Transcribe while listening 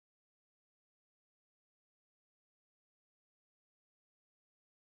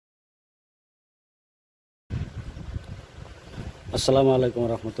আসসালামু আলাইকুম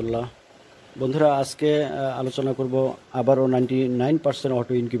রহমতুল্লাহ। বন্ধুরা, আজকে আলোচনা করব আবারও 99%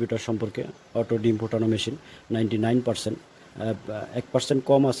 অটো ইনকিউবেটর সম্পর্কে। অটো ডিম ফোটানো মেশিন 99%, 1%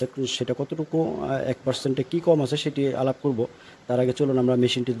 কম আছে, সেটা কতটুকু, 1%-এ কী কম আছে সেটি আলাপ করব। তার আগে চলুন আমরা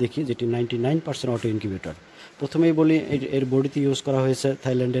মেশিনটি দেখি, যেটি 99% অটো ইনকিউবেটর। প্রথমেই বলি, এর বডিতে ইউজ করা হয়েছে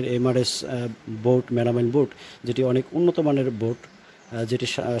থাইল্যান্ডের এমআরএস বোট, মেলামাইন বোট, যেটি অনেক উন্নত মানের বোট, যেটি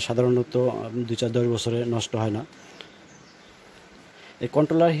সাধারণত 2-4-10 বছরে নষ্ট হয় না। এই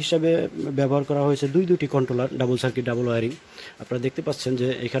কন্ট্রোলার হিসাবে ব্যবহার করা হয়েছে দুটি controller, double circuit, double wiring. আপনারা দেখতে পাচ্ছেন যে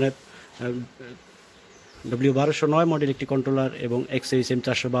এখানে W1209 মডেল একটি কন্ট্রোলার এবং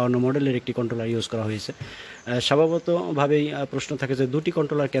XM452 মডেলের একটি কন্ট্রোলার ইউজ করা হয়েছে। স্বভাবতভাবেই প্রশ্ন থাকে যে দুটি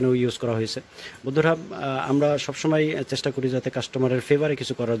কন্ট্রোলার কেন ইউজ করা হয়েছে। বন্ধুরা, আমরা সবসময় চেষ্টা করি যাতে কাস্টমারের ফেভারে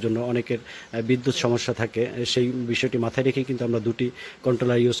কিছু করার জন্য। অনেকের বিদ্যুৎ সমস্যা থাকে, সেই বিষয়টি মাথায় রেখেই কিন্তু আমরা দুটি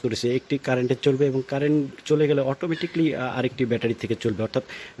কন্ট্রোলার ইউজ করেছি। একটি কারেন্টে চলবে এবং কারেন্ট চলে গেলে অটোমেটিকলি আরেকটি ব্যাটারি থেকে চলবে, অর্থাৎ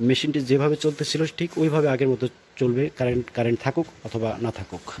মেশিনটি যেভাবে চলতেছিল ঠিক ওইভাবে আগের মতো চলবে, কারেন্ট থাকুক অথবা না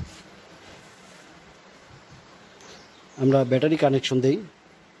থাকুক। আমরা ব্যাটারি কানেকশন দেই।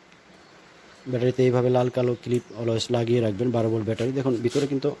 ব্যাটারিতে এইভাবে লাল কালো ক্লিপ অলওয়েজ লাগিয়ে রাখবেন, 12 ভোল্ট ব্যাটারি। দেখুন ভিতরে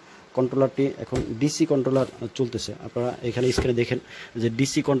কিন্তু কন্ট্রোলারটি এখন ডিসি কন্ট্রোলার চলতেছে। আপনারা এখানে স্ক্রিনে দেখেন যে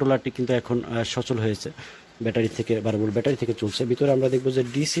ডিসি কন্ট্রোলারটি কিন্তু এখন সচল হয়েছে, ব্যাটারি থেকে 12 ভোল্ট ব্যাটারি থেকে চলছে। ভিতরে আমরা দেখব যে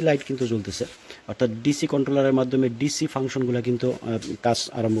ডিসি লাইট কিন্তু জ্বলতেছে, অর্থাৎ ডিসি কন্ট্রোলারের মাধ্যমে ডিসি ফাংশনগুলো কিন্তু কাজ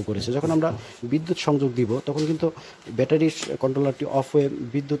আরম্ভ করেছে। যখন আমরা বিদ্যুৎ সংযোগ দিব তখন কিন্তু ব্যাটারির কন্ট্রোলারটি অফ হয়ে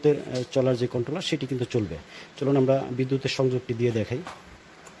বিদ্যুতের চলার যে কন্ট্রোলার সেটি কিন্তু চলবে। চলুন আমরা বিদ্যুতের সংযোগটি দিয়ে দেখাই।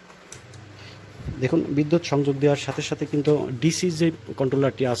 দেখুন, বিদ্যুৎ সংযোগ দেওয়ার সাথে সাথে কিন্তু ডিসি যে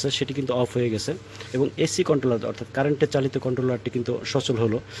কন্ট্রোলারটি আছে সেটি কিন্তু অফ হয়ে গেছে এবং এসি কন্ট্রোলার অর্থাৎ কারেন্টে চালিত কন্ট্রোলারটি কিন্তু সচল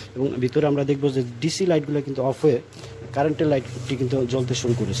হলো। এবং ভিতরে আমরা দেখব যে ডিসি লাইটগুলো কিন্তু অফ হয়ে কারেন্টের লাইটটি কিন্তু জ্বলতে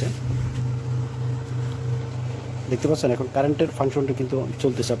শুরু করেছে। দেখতে পাচ্ছেন এখন কারেন্টের ফাংশনটি কিন্তু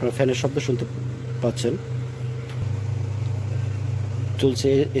চলতেছে। আপনারা ফ্যানের শব্দ শুনতে পাচ্ছেন, চলছে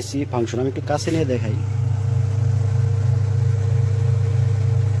এসি ফাংশন। আমি একটু কাছে নিয়ে দেখাই।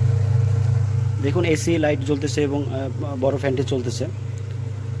 দেখুন এসি লাইট জ্বলতেছে এবং বড় ফ্যানটি চলতেছে।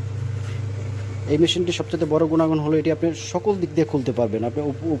 এই মেশিনটি সবচেয়ে বড় গুণাগুণ হলো এটি আপনি সকল দিক দিয়ে খুলতে পারবেন। আপনি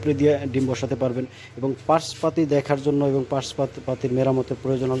উপরে দিয়ে ডিম বসাতে পারবেন এবং পার্টসপাতি দেখার জন্য এবং পার্টসপাতির মেরামতের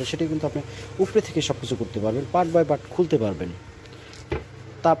প্রয়োজন হলে সেটি কিন্তু আপনি উপরে থেকে সব কিছু করতে পারবেন, পার্ট বাই পার্ট খুলতে পারবেন।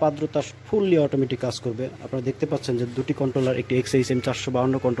 তাপ আর্দ্রতা ফুললি অটোমেটিক কাজ করবে। আপনারা দেখতে পাচ্ছেন যে দুটি কন্ট্রোলার, একটি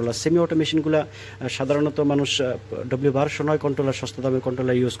XM452 কন্ট্রোলার। সেমি অটো মেশিনগুলো সাধারণত মানুষ W1209 কন্ট্রোলার, সস্তা দামের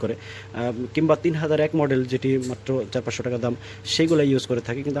কন্ট্রোলার ইউজ করে, কিংবা 3001 মডেল যেটি মাত্র 400-500 টাকা দাম, সেইগুলো ইউজ করে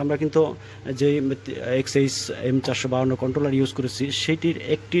থাকে। কিন্তু আমরা কিন্তু যে XM452 কন্ট্রোলার ইউজ করেছি সেইটির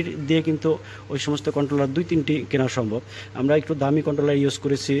একটির দিয়ে কিন্তু ওই সমস্ত কন্ট্রোলার 2-3টি কেনা সম্ভব। আমরা একটু দামি কন্ট্রোলার ইউজ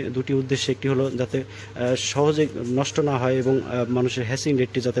করেছি দুটি উদ্দেশ্যে। একটি হলো যাতে সহজে নষ্ট না হয় এবং মানুষের হ্যাসিং রেটটি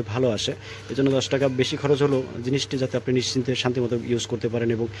যাতে ভালো আসে। এই জন্য 10 টাকা বেশি খরচ হলো জিনিসটি যাতে আপনি নিশ্চিন্তে শান্তিমতো ইউজ করতে পারেন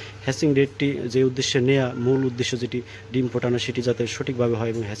এবং হ্যাসিং রেটটি যে উদ্দেশ্যে নেওয়া, মূল উদ্দেশ্য যেটি ডিম ফোটানো, সেটি যাতে সঠিকভাবে হয়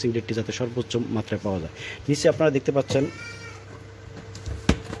এবং হ্যাসিং রেটটি যাতে সর্বোচ্চ মাত্রায় পাওয়া যায়। নিচে আপনারা দেখতে পাচ্ছেন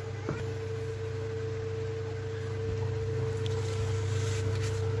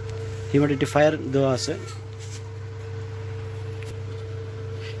হিউমিডিটি ফায়ার দেওয়া আছে।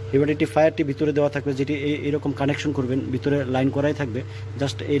 হিউমিডিটি ফায়ারটি ভিতরে দেওয়া থাকবে, যেটি এইরকম কানেকশন করবেন, ভিতরে লাইন করাই থাকবে।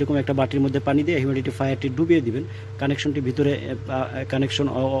 জাস্ট এইরকম একটা বাটির মধ্যে পানি দিয়ে হিউমিডিটি ফায়ারটি ডুবিয়ে দিবেন। কানেকশনটি ভিতরে কানেকশন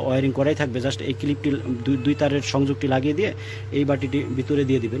ওয়ারিং করাই থাকবে। জাস্ট এই ক্লিপটি দুই তারের সংযোগটি লাগিয়ে দিয়ে এই বাটিটি ভিতরে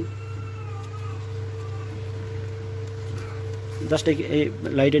দিয়ে দিবেন। জাস্ট এই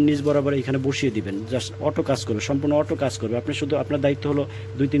লাইটের নিচ বরাবর এখানে বসিয়ে দিবেন। জাস্ট অটো কাজ করবে, সম্পূর্ণ অটো কাজ করবে। আপনি শুধু আপনার দায়িত্ব হলো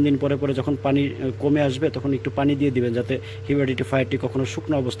 2-3 দিন পরে পরে যখন পানি কমে আসবে তখন একটু পানি দিয়ে দিবেন, যাতে হিউমিডিটি ফায়ারটি কখনো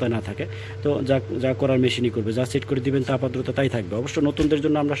শুকনো অবস্থায় না থাকে। তো যা করার মেশিনই করবে, যা সেট করে দিবেন তাপ আর্দ্রতা তাই থাকবে। অবশ্য নতুনদের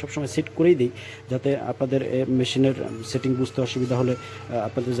জন্য আমরা সবসময় সেট করেই দিই, যাতে আপনাদের মেশিনের সেটিং বুঝতে অসুবিধা হলে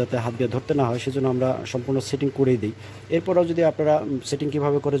আপনাদের যাতে হাত দিয়ে ধরতে না হয়, সেজন্য আমরা সম্পূর্ণ সেটিং করেই দিই। এরপরেও যদি আপনারা সেটিং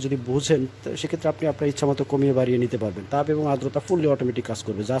কীভাবে করে যদি বুঝেন, সেক্ষেত্রে আপনি আপনার ইচ্ছা মতো কমিয়ে বাড়িয়ে নিতে পারবেন। তাপ এবং আর্দ্রতা ফুললি অটোমেটিক কাজ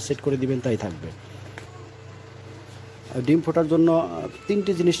করবে, যা সেট করে দিবেন তাই থাকবে। ডিম ফোটার জন্য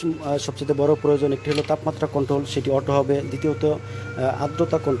 3টি জিনিস সবচেয়ে বড় প্রয়োজন। একটি হলো তাপমাত্রা কন্ট্রোল, সেটি অটো হবে। দ্বিতীয়ত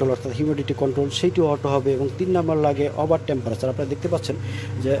আর্দ্রতা কন্ট্রোল অর্থাৎ হিউমিডিটি কন্ট্রোল, সেইটিও অটো হবে। এবং 3 নম্বর লাগে ওভার টেম্পারেচার। আপনারা দেখতে পাচ্ছেন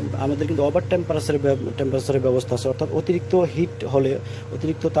যে আমাদের কিন্তু ওভার টেম্পারেচারের ব্যবস্থা আছে, অর্থাৎ অতিরিক্ত হিট হলে,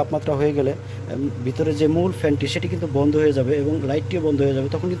 অতিরিক্ত তাপমাত্রা হয়ে গেলে ভিতরে যে মূল ফ্যানটি সেটি কিন্তু বন্ধ হয়ে যাবে এবং লাইটটিও বন্ধ হয়ে যাবে।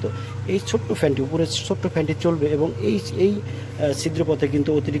 তখন কিন্তু এই ছোট্ট ফ্যানটি, উপরে ছোট্ট ফ্যানটি চলবে এবং এই ছিদ্রপথে কিন্তু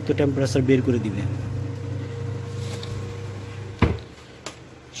অতিরিক্ত টেম্পারেচার বের করে দিবে।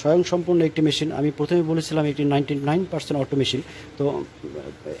 স্বয়ংসম্পূর্ণ একটি মেশিন। আমি প্রথমে বলেছিলাম একটি 99% অটো মেশিন। তো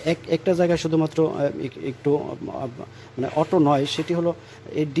একটা জায়গায় শুধুমাত্র একটু মানে অটো নয়, সেটি হলো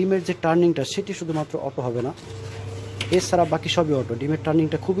এই ডিমের যে টার্নিংটা সেটি শুধুমাত্র অটো হবে না, এছাড়া বাকি সবই অটো। ডিমের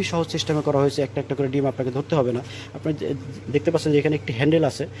টার্নিংটা খুবই সহজ সিস্টেমে করা হয়েছে, একটা একটা করে ডিম আপনাকে ধরতে হবে না। আপনি দেখতে পাচ্ছেন যে এখানে একটি হ্যান্ডেল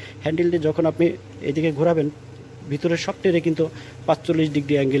আছে, হ্যান্ডেলটি যখন আপনি এদিকে ঘোরাবেন ভিতরের সব টেরে কিন্তু 45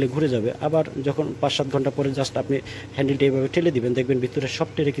 ডিগ্রি অ্যাঙ্গেলে ঘুরে যাবে। আবার যখন 5-7 ঘন্টা পরে জাস্ট আপনি হ্যান্ডেলটি এইভাবে ঠেলে দিবেন, দেখবেন ভিতরের সব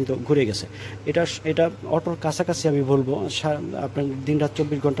টেরে কিন্তু ঘুরে গেছে। এটা অটোর কাছাকাছি আমি বলবো আপনার দিন-রাত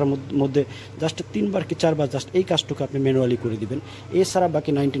 24 ঘন্টার মধ্যে জাস্ট 3 বার কি 4 বার জাস্ট এই কাজটুকু আপনি ম্যানুয়ালি করে দিবেন। এছাড়া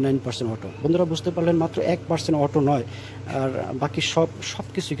বাকি 99% অটো। বন্ধুরা বুঝতে পারলেন, মাত্র 1% অটো নয়, আর বাকি সব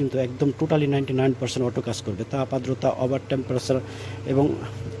কিছু কিন্তু একদম টোটালি 99% অটো কাজ করবে। তাপ, আর্দ্রতা, ওভার টেম্পারেচার এবং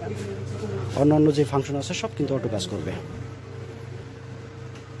অন্যান্য যে ফাংশন আছে সব কিন্তু অটো কাজ করবে।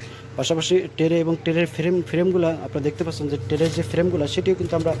 পাশাপাশি টেরে এবং টেরের ফ্রেমগুলো আপনারা দেখতে পাচ্ছেন যে টেরের যে ফ্রেমগুলো সেটিও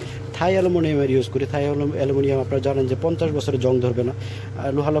কিন্তু আমরা থাই অ্যালুমিনিয়ামের ইউজ করি। থাই অ্যালুমিনিয়াম আপনারা জানেন যে 50 বছরে জং ধরবে না।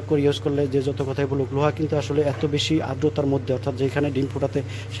 লোহা লক্কর ইউজ করলে যে যত কথাই বলুক, লোহা কিন্তু আসলে এত বেশি আর্দ্রতার মধ্যে, অর্থাৎ যেখানে ডিম ফোটাতে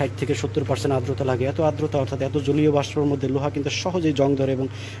 60 থেকে 70% আর্দ্রতা লাগে, এত আর্দ্রতা অর্থাৎ এত জলীয় বাষ্পের মধ্যে লোহা কিন্তু সহজেই জং ধরে এবং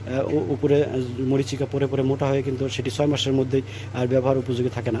উপরে মরিচিকা পরে পরে মোটা হয়ে কিন্তু সেটি 6 মাসের মধ্যেই আর ব্যবহার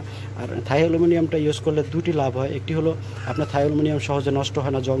উপযোগী থাকে না। আর থাই অ্যালুমিনিয়ামটা ইউজ করলে দুটি লাভ হয়। একটি হলো আপনার থাই অ্যালুমিনিয়াম সহজে নষ্ট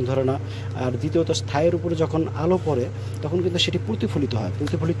হয় না, জং ধরে না। আর দ্বিতীয়ত, থাইয়ের উপরে যখন আলো পড়ে তখন কিন্তু সেটি প্রতিফলিত হয়।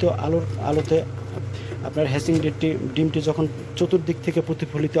 প্রতিফলিত আলোতে আপনার হ্যাচিং রেটটি, ডিমটি যখন চতুর্দিক থেকে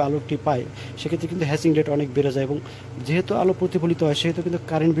প্রতিফলিত আলোটি পায় সেক্ষেত্রে কিন্তু হ্যাচিং রেট অনেক বেড়ে যায়, এবং যেহেতু আলো প্রতিফলিত হয় সেহেতু কিন্তু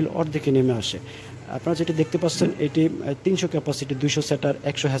কারেন্ট বিল অর্ধেকে নেমে আসে। আপনারা যেটি দেখতে পাচ্ছেন এটি 300 ক্যাপাসিটি, 200 সেটার,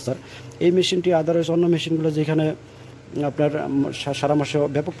 100 হ্যাসার। এই মেশিনটি আদারওয়াইজ অন্য মেশিনগুলো যেখানে আপনার সারা মাসে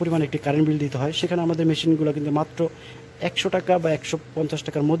ব্যাপক পরিমাণে একটি কারেন্ট বিল দিতে হয়, সেখানে আমাদের মেশিনগুলো কিন্তু মাত্র 100 টাকা বা 150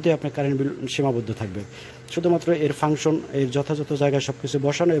 টাকার মধ্যে আপনার কারেন্ট বিল সীমাবদ্ধ থাকবে। শুধুমাত্র এর ফাংশন, এর যথাযথ জায়গায় সব কিছু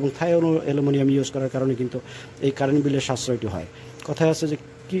বসানো এবং থাই অ্যালুমিনিয়াম ইউজ করার কারণে কিন্তু এই কারেন্ট বিলের সাশ্রয়টি হয়। কথায় আছে যে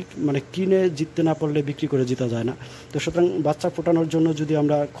কিনে জিততে না পারলে বিক্রি করে জিতা যায় না। তো সুতরাং বাচ্চা ফোটানোর জন্য যদি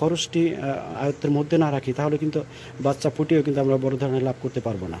আমরা খরচটি আয়ত্তের মধ্যে না রাখি তাহলে কিন্তু বাচ্চা ফুটিয়েও কিন্তু আমরা বড় ধরনের লাভ করতে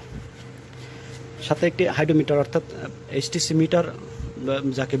পারবো না। সাথে একটি হাইড্রোমিটার অর্থাৎ এইচটিসি মিটার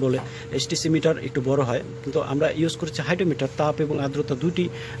যাকে বলে, এইচটিসি মিটার একটু বড় হয়, কিন্তু আমরা ইউজ করছি হাইড্রোমিটার। তাপ এবং আর্দ্রতা দুটি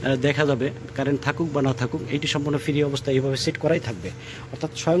দেখা যাবে, কারেন্ট থাকুক বা না থাকুক এটি সম্পূর্ণ ফ্রি অবস্থায় এইভাবে সেট করাই থাকবে।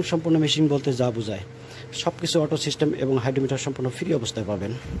 অর্থাৎ স্বয়ংসম্পূর্ণ মেশিন বলতে যা বোঝায়, সব কিছু অটো সিস্টেম এবং হাইড্রোমিটার সম্পূর্ণ ফ্রি অবস্থায়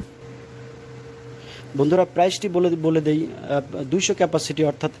পাবেন। বন্ধুরা প্রাইসটি বলে দেই, 200 ক্যাপাসিটি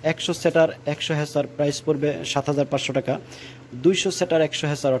অর্থাৎ 100 সেটার 100 হ্যাসার প্রাইস পড়বে 7500 টাকা। 200 সেটার 100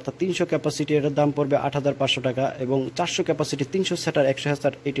 হ্যাসার অর্থাৎ 300 ক্যাপাসিটি, এটার দাম পড়বে 8500 টাকা, এবং 400 ক্যাপাসিটি 300 সেটার 100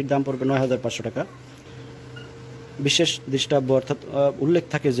 হ্যাসার এটির দাম পড়বে 9500 টাকা। বিশেষ দৃষ্টাব্য অর্থাৎ উল্লেখ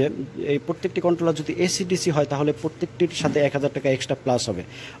থাকে যে এই প্রত্যেকটি কন্ট্রোলার যদি এসিডিসি হয় তাহলে প্রত্যেকটির সাথে 1000 টাকা এক্সট্রা প্লাস হবে।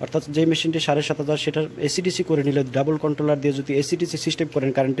 অর্থাৎ যে মেশিনটি 7500 সেটা এসিডিসি করে নিলে, ডাবল কন্ট্রোলার দিয়ে যদি এসিডিসি সিস্টেম করেন,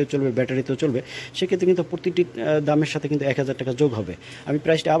 কারেন্টেও চলবে, ব্যাটারিতেও চলবে, সেক্ষেত্রে কিন্তু প্রতিটি দামের সাথে কিন্তু 1000 টাকা যোগ হবে। আমি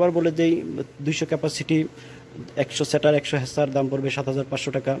প্রাইসটা আবার বলে দিই, 200 ক্যাপাসিটি 100 সেটার 100 হ্যাসার দাম পড়বে 7500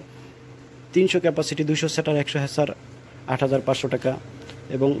 টাকা, 300 ক্যাপাসিটি 200 সেটার 100 হ্যাসার 8500 টাকা,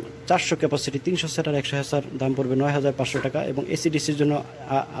 এবং 400 ক্যাপাসিটি 300 সেটার 100 হ্যাসার দাম পড়বে 9500 টাকা, এবং এসিডিসির জন্য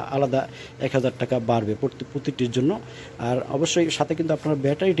আলাদা 1000 টাকা বাড়বে প্রতিটির জন্য। আর অবশ্যই সাথে কিন্তু আপনারা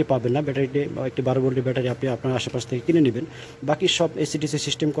ব্যাটারিটি পাবেন না, ব্যাটারিটি একটি 12 ভোল্টের ব্যাটারি আপনি আপনার আশেপাশ থেকে কিনে নেবেন। বাকি সব এসিডিসি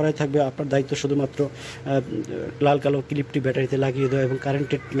সিস্টেম করাই থাকবে। আপনার দায়িত্ব শুধুমাত্র লাল কালো ক্লিপটি ব্যাটারিতে লাগিয়ে দেওয়া এবং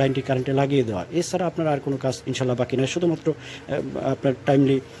কারেন্টের লাইনটি কারেন্টে লাগিয়ে দেওয়া। এছাড়া আপনার আর কোনো কাজ ইনশাল্লাহ বাকি নয়, শুধুমাত্র আপনার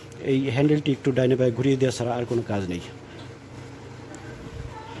টাইমলি এই হ্যান্ডেলটি একটু ডাইনে বায়ে ঘুরিয়ে দেওয়া ছাড়া আর কোনো কাজ নেই।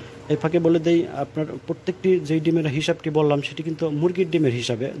 এই ফাঁকে বলে দেই, আপনার প্রত্যেকটি যেই ডিমের হিসাবটি বললাম সেটি কিন্তু মুরগির ডিমের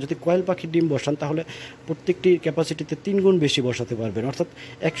হিসাবে। যদি কয়েল পাখির ডিম বসান তাহলে প্রত্যেকটি ক্যাপাসিটিতে 3 গুণ বেশি বসাতে পারবেন। অর্থাৎ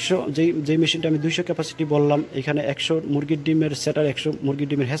 100 যেই মেশিনটা আমি 200 ক্যাপাসিটি বললাম, এখানে 100 মুরগির ডিমের সেটার, 100 মুরগির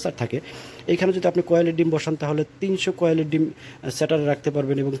ডিমের হ্যাসার থাকে। এইখানে যদি আপনি কয়েলের ডিম বসান তাহলে 300 কয়েলের ডিম সেটারে রাখতে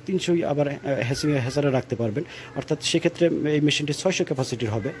পারবেন এবং 300 আবার হ্যাসারে রাখতে পারবেন। অর্থাৎ সেক্ষেত্রে এই মেশিনটি 600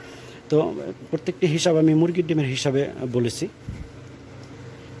 ক্যাপাসিটির হবে। তো প্রত্যেকটি হিসাব আমি মুরগির ডিমের হিসাবে বলেছি।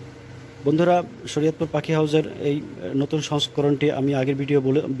 বন্ধুরা, শরীয়তপুর পাখি হাউসের এই নতুন সংস্করণটি আমি আগের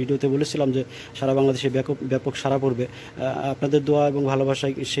ভিডিওতে বলেছিলাম যে সারা বাংলাদেশে ব্যাপক সাড়া পড়বে। আপনাদের দোয়া এবং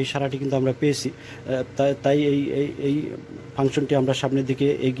ভালোবাসায় সেই সাড়াটি কিন্তু আমরা পেয়েছি। তাই এই ফাংশনটি আমরা সামনের দিকে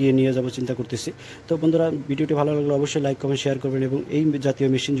এগিয়ে নিয়ে যাব চিন্তা করতেছি। তো বন্ধুরা, ভিডিওটি ভালো লাগলে অবশ্যই লাইক, কমেন্ট, শেয়ার করবেন, এবং এই জাতীয়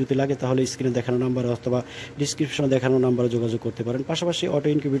মেশিন যদি লাগে তাহলে স্ক্রিনে দেখানো নাম্বার অথবা ডিসক্রিপশনে দেখানো নাম্বারে যোগাযোগ করতে পারেন। পাশাপাশি অটো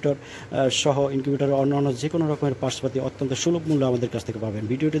ইনকিউবেটর সহ ইনকিউবেটরের অন্যান্য যে কোনো রকমের পার্টসপাতি অত্যন্ত সুলভ মূল্য আমাদের কাছ থেকে পাবেন।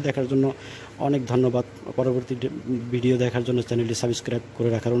 ভিডিওটি দেখার জন্য অনেক ধন্যবাদ। পরবর্তী ভিডিও দেখার জন্য চ্যানেলটি সাবস্ক্রাইব করে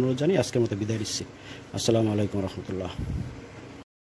রাখার অনুরোধ জানিয়ে আজকের মতো বিদায় নিচ্ছি। আসসালামু আলাইকুম রহমতুল্লাহ।